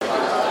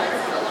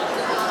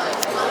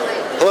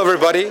Hello,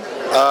 everybody.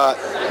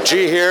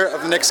 G here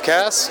of the Knicks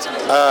Cast,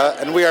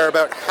 and we are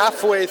about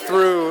halfway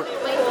through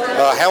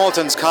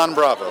Hamilton's Con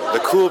Bravo. The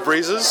cool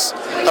breezes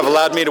have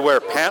allowed me to wear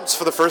pants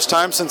for the first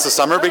time since the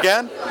summer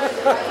began,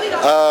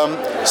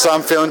 so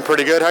I'm feeling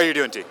pretty good. How are you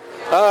doing, T?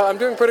 I'm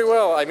doing pretty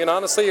well. I mean,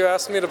 honestly, you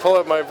asked me to pull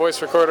up my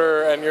voice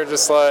recorder, and you're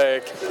just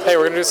like, hey,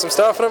 we're going to do some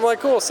stuff, and I'm like,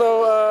 cool.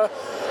 So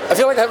I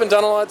feel like I haven't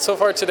done a lot so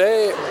far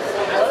today,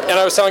 and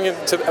I was telling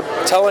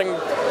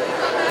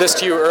this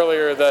to you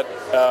earlier that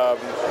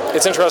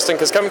it's interesting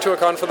because coming to a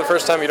con for the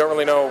first time, you don't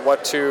really know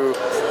what to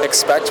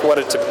expect, what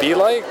it to be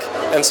like.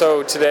 And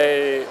so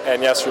today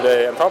and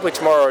yesterday and probably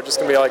tomorrow are just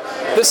going to be like,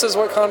 this is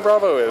what Con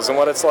Bravo is and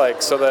what it's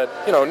like, so that,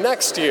 you know,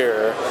 next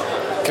year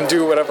can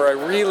do whatever I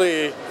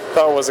really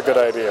thought was a good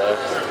idea.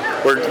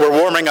 We're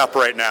warming up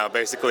right now,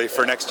 basically,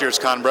 for next year's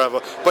Con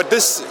Bravo. But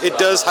it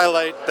does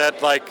highlight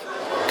that, like,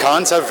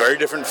 cons have very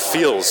different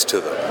feels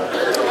to them.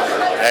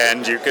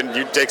 And you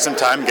take some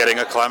time getting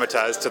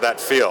acclimatized to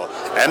that feel.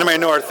 Anime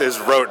North is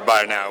rote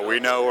by now. We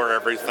know where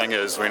everything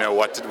is. We know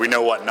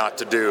what not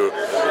to do,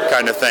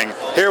 kind of thing.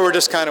 Here we're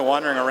just kind of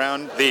wandering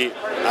around.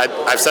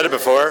 I've said it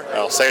before.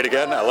 I'll say it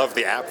again. I love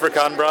the app for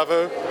Con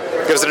Bravo.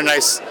 It gives it a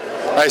nice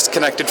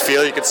connected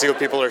feel. You can see what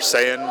people are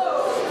saying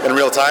in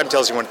real time.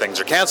 Tells you when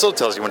things are canceled.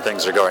 Tells you when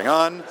things are going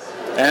on.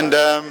 And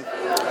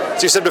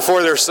as you said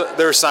before, there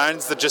are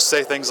signs that just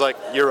say things like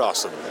 "You're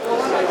awesome,"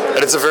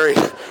 and it's a very,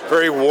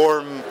 very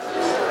warm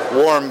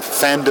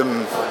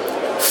fandom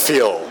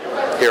feel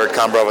here at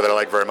Con Bravo that I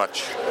like very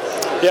much.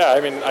 Yeah,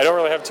 I mean, I don't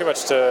really have too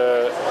much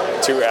to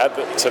add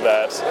to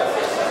that.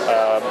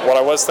 What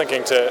I was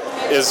thinking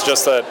is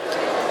just that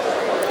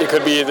it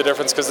could be the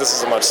difference because this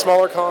is a much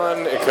smaller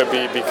con. It could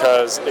be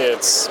because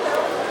it's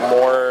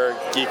more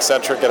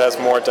geek-centric. It has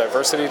more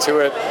diversity to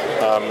it.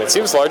 It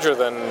seems larger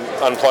than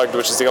Unplugged,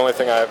 which is the only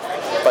thing I have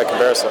by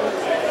comparison.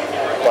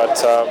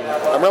 But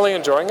I'm really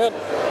enjoying it.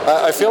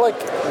 I feel like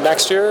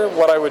next year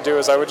what I would do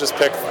is I would just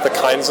pick the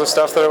kinds of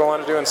stuff that I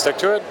want to do and stick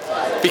to it.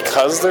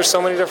 Because there's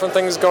so many different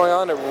things going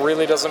on, it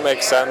really doesn't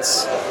make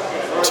sense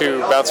to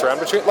bounce around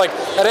between. Like,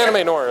 at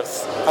Anime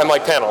North, I'm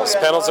like panels.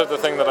 Panels are the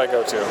thing that I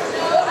go to.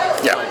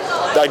 Yeah.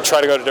 I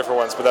try to go to different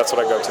ones, but that's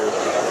what I go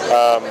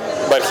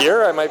to. But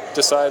here, I might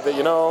decide that,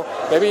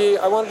 maybe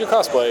I want to do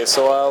cosplay,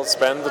 so I'll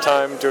spend the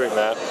time doing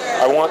that.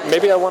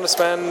 Maybe I want to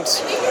spend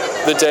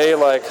the day,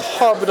 like,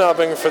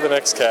 hobnobbing for the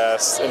next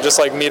cast and just,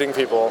 like, meeting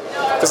people.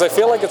 Because I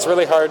feel like it's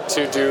really hard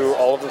to do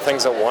all of the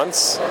things at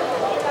once.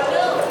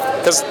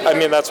 Because, I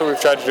mean, that's what we've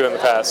tried to do in the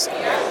past.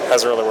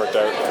 Hasn't really worked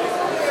out.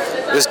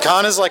 This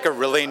con is like a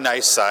really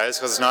nice size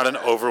because it's not an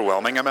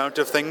overwhelming amount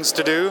of things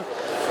to do.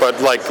 But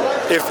like,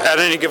 if at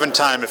any given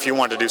time, if you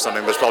want to do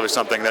something, there's probably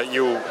something that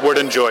you would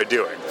enjoy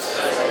doing.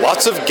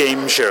 Lots of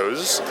game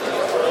shows,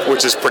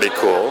 which is pretty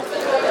cool.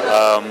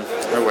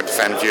 We went to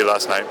FanView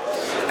last night,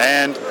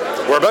 and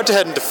we're about to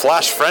head into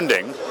Flash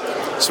Friending,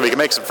 so we can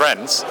make some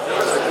friends.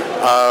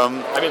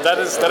 I mean, that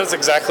is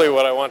exactly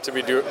what I want to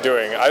be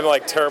doing. I'm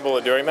like terrible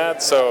at doing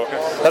that, so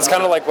that's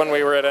kind of like when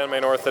we were at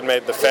Anime North and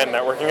made the fan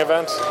networking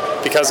event,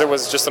 because it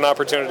was just an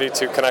opportunity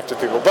to connect with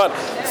people. But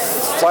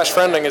Flash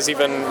Friending is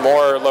even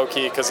more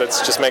low-key because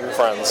it's just making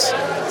friends.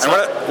 And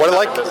what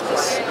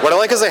I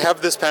like is they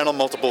have this panel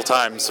multiple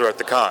times throughout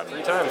the con.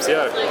 3 times,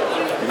 yeah.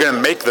 You're going to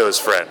make those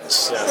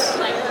friends. Yes.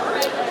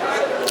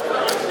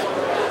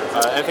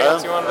 Anything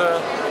else you wanted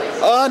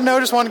to... No,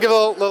 just want to give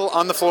a little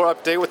on-the-floor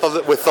update with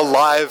the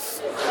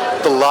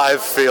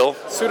live feel.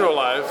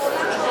 Pseudo-live.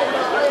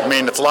 I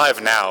mean, it's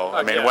live now.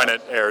 I mean, when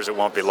it airs, it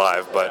won't be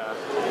live, but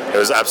it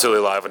was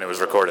absolutely live when it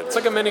was recorded. It's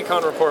like a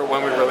mini-con report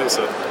when we release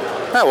it.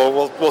 Yeah,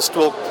 well, we'll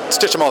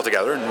stitch them all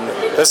together. And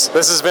this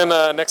has been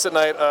Knicks at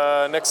Night,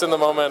 Knicks in the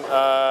Moment,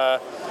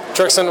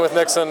 Trixon with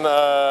Nixon.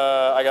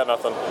 I got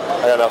nothing.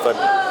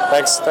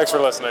 Thanks for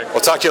listening. We'll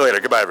talk to you later.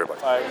 Goodbye,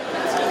 everybody. Bye.